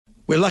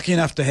We're lucky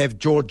enough to have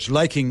George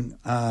Laking,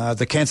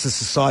 the Cancer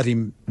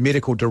Society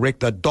Medical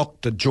Director,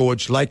 Dr.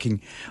 George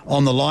Laking,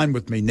 on the line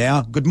with me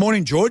now. Good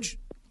morning, George.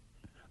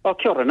 Oh,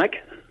 kia ora,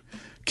 Nick.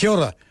 Kia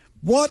ora.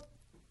 What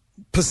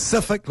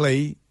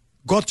specifically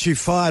got you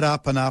fired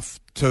up enough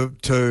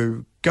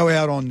to go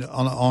out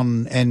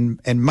on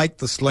and make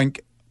this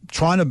link,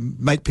 trying to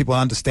make people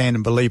understand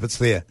and believe it's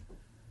there?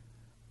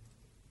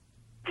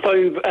 So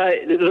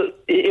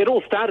it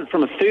all started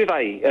from a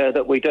survey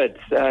that we did,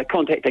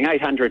 contacting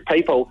 800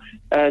 people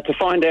to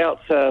find out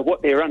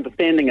what their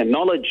understanding and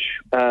knowledge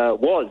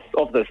was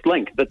of this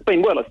link that's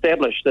been well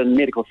established in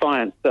medical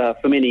science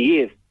for many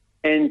years.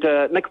 And,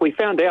 Nick, we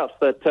found out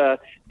that,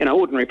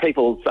 ordinary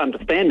people's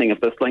understanding of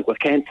this link with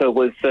cancer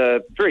was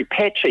very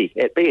patchy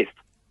at best.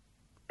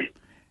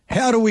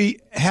 How do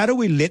we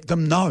let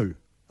them know?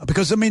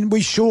 Because, I mean,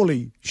 we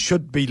surely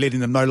should be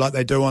letting them know like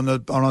they do on a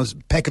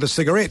packet of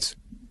cigarettes.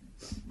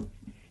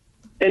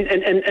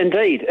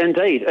 Indeed, and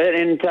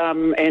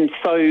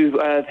so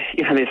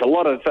there's a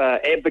lot of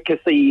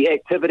advocacy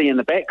activity in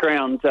the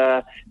background.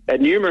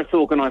 Numerous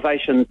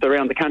organisations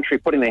around the country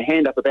putting their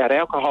hand up about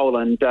alcohol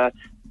and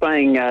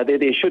saying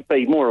there should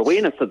be more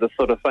awareness of this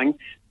sort of thing.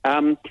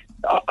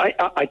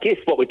 I guess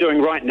what we're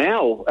doing right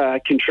now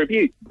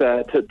contributes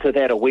to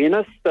that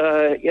awareness.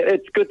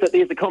 It's good that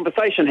there's a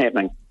conversation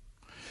happening.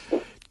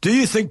 Do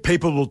you think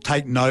people will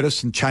take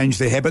notice and change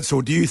their habits,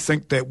 or do you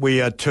think that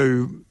we are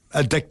too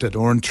addicted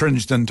or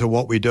entrenched into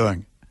what we're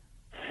doing?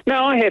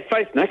 No, I have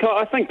faith, Nick.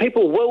 I think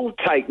people will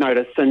take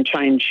notice and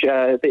change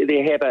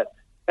their habit.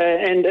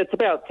 And it's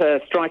about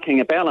striking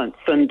a balance.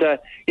 And,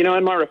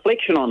 in my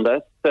reflection on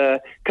this,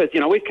 because,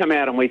 we've come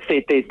out and we've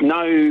said there's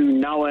no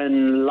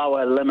known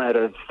lower limit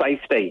of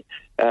safety.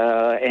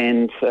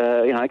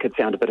 It could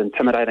sound a bit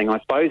intimidating, I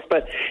suppose.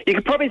 But you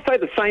could probably say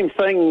the same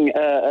thing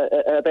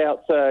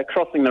about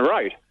crossing the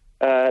road.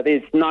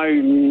 There's no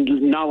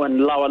known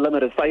lower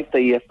limit of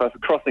safety for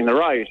crossing the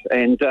road.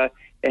 And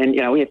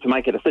we have to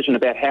make a decision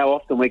about how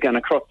often we're going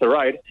to cross the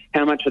road,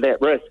 how much of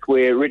that risk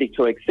we're ready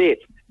to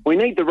accept. We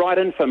need the right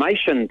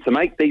information to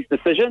make these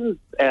decisions,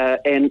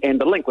 and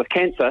the link with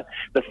cancer,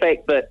 the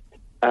fact that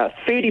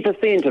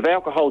 30% of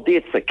alcohol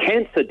deaths are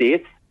cancer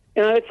deaths,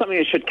 that's something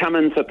that should come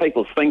into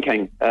people's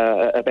thinking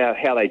about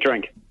how they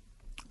drink.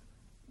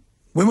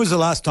 When was the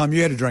last time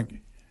you had a drink?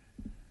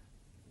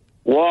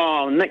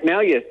 Wow, Nick,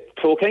 now you're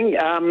talking.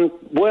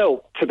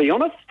 Well, to be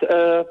honest,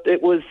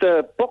 it was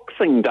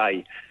Boxing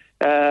Day.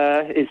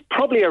 Is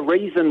probably a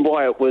reason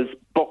why it was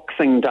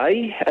Boxing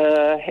Day.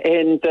 I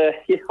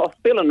was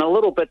feeling a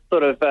little bit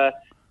sort of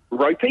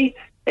ropey.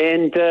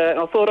 And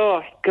I thought,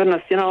 oh,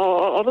 goodness,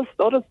 I'll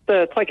just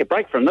take a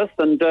break from this.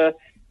 And,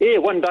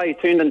 one day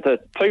turned into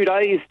 2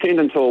 days, turned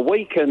into a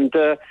week. And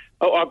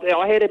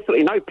I had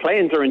absolutely no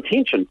plans or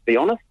intention, to be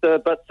honest.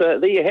 But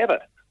there you have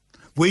it.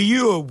 Were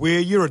you aware,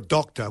 you're a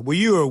doctor, were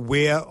you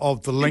aware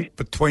of the link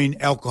between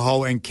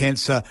alcohol and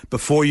cancer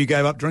before you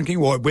gave up drinking?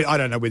 Well, I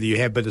don't know whether you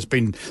have, but it's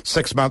been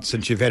 6 months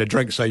since you've had a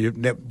drink, so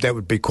that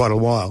would be quite a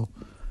while.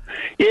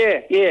 Yeah.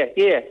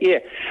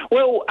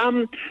 Well,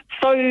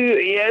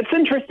 it's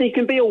interesting. You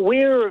can be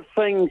aware of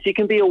things. You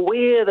can be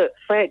aware that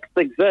facts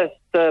exist,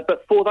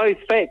 but for those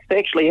facts to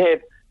actually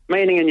have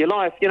meaning in your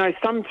life,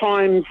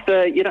 sometimes,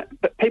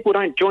 people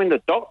don't join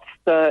the dots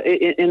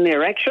in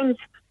their actions.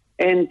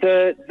 And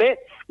that's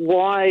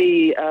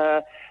why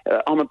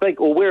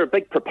we're a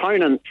big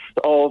proponents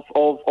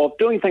of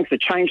doing things to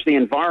change the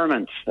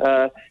environment.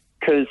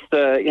 Because,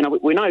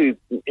 we know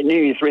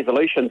New Year's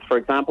resolutions, for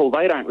example,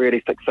 they don't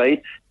really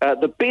succeed.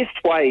 The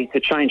best way to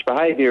change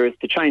behaviour is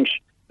to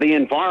change the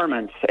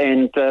environment,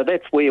 and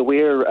that's where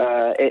we're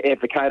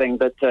advocating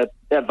that the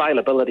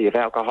availability of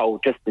alcohol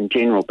just in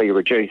general be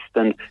reduced.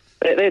 And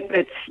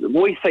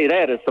we see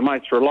that as the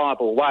most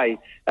reliable way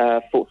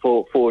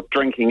for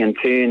drinking in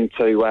turn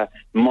to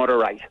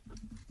moderate.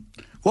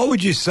 What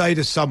would you say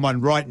to someone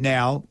right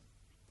now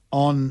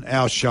on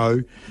our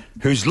show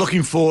who's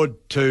looking forward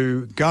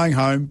to going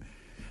home?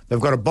 They've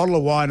got a bottle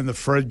of wine in the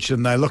fridge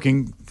and they're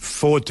looking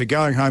forward to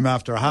going home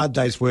after a hard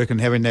day's work and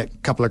having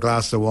that couple of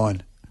glasses of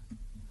wine.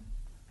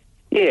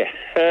 Yeah.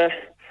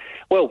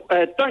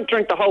 Don't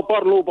drink the whole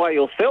bottle all by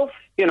yourself.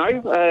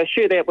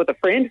 Share that with a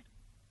friend.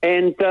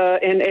 And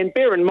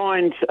bear in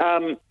mind,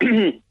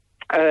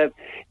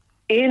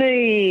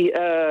 any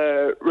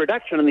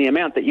reduction in the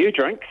amount that you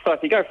drink, so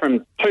if you go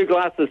from 2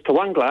 glasses to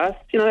 1 glass,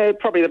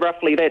 probably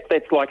roughly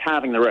that's like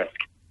halving the risk,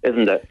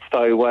 isn't it?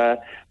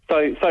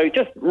 So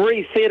just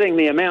resetting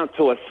the amount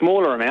to a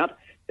smaller amount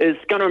is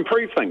going to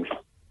improve things.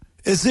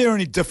 Is there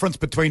any difference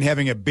between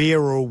having a beer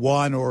or a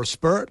wine or a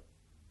spirit?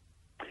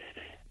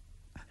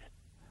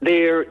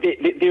 There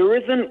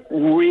isn't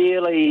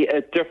really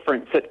a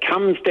difference. It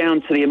comes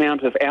down to the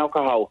amount of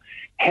alcohol.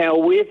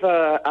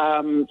 However,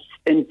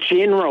 in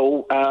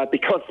general,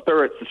 because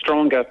spirits are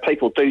stronger,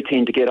 people do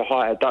tend to get a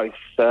higher dose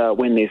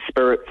when there's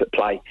spirits at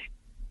play.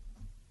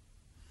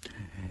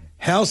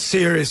 How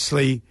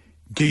seriously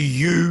do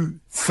you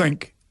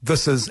think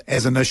this is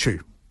as an issue?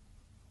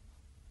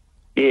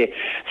 Yeah,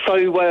 so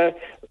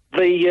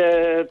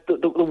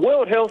the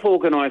World Health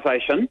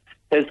Organization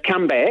has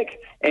come back,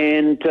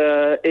 and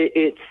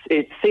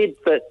it's said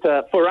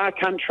that for our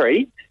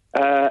country,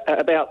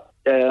 about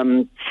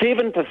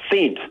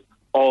 7%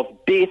 of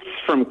deaths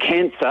from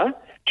cancer,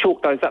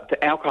 chalk those up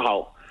to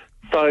alcohol.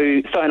 So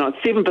no,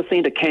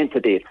 7% of cancer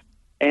deaths.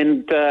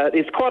 And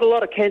there's quite a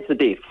lot of cancer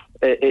deaths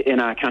in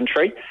our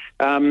country.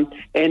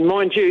 And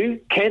mind you,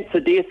 cancer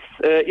deaths,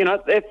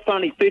 that's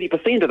only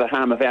 30% of the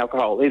harm of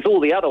alcohol. There's all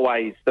the other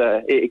ways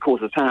it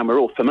causes harm we're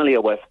all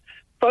familiar with.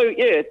 So,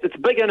 yeah, it's a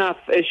big enough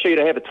issue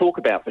to have a talk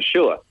about for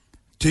sure.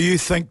 Do you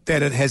think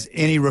that it has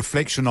any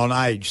reflection on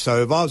age?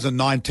 So if I was a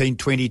 19,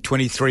 20,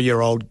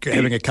 23-year-old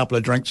having a couple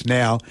of drinks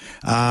now,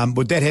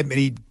 would that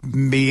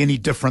be any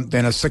different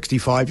than a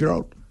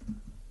 65-year-old?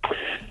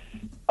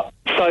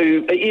 So,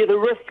 yeah, the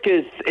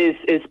risk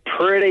is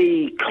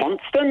pretty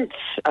constant,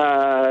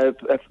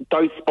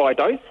 dose by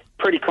dose,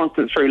 pretty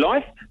constant through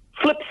life.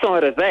 Flip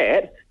side of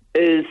that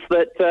is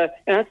that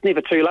it's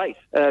never too late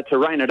to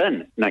rein it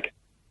in, Nick.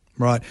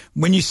 Right.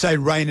 When you say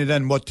rein it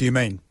in, what do you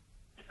mean?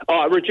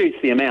 Oh, reduce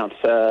the amount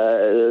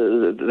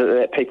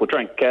that people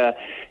drink.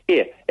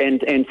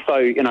 And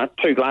so,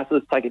 2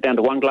 glasses, take it down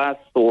to 1 glass,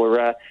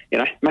 or,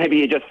 maybe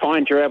you just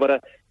find you're able to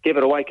give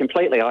it away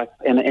completely.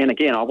 And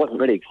again, I wasn't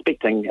really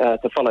expecting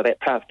to follow that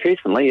path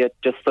personally. It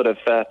just sort of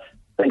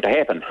seemed to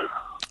happen.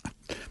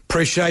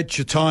 Appreciate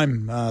your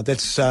time.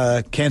 That's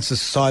Cancer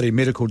Society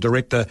Medical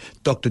Director,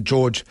 Dr.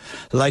 George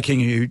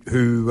Laking,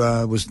 who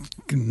was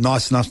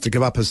nice enough to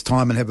give up his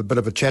time and have a bit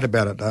of a chat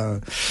about it.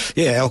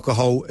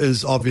 Alcohol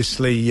is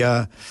obviously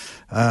a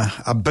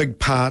big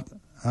part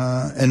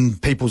in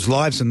people's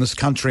lives in this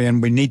country,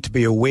 and we need to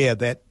be aware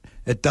that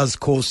it does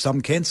cause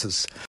some cancers.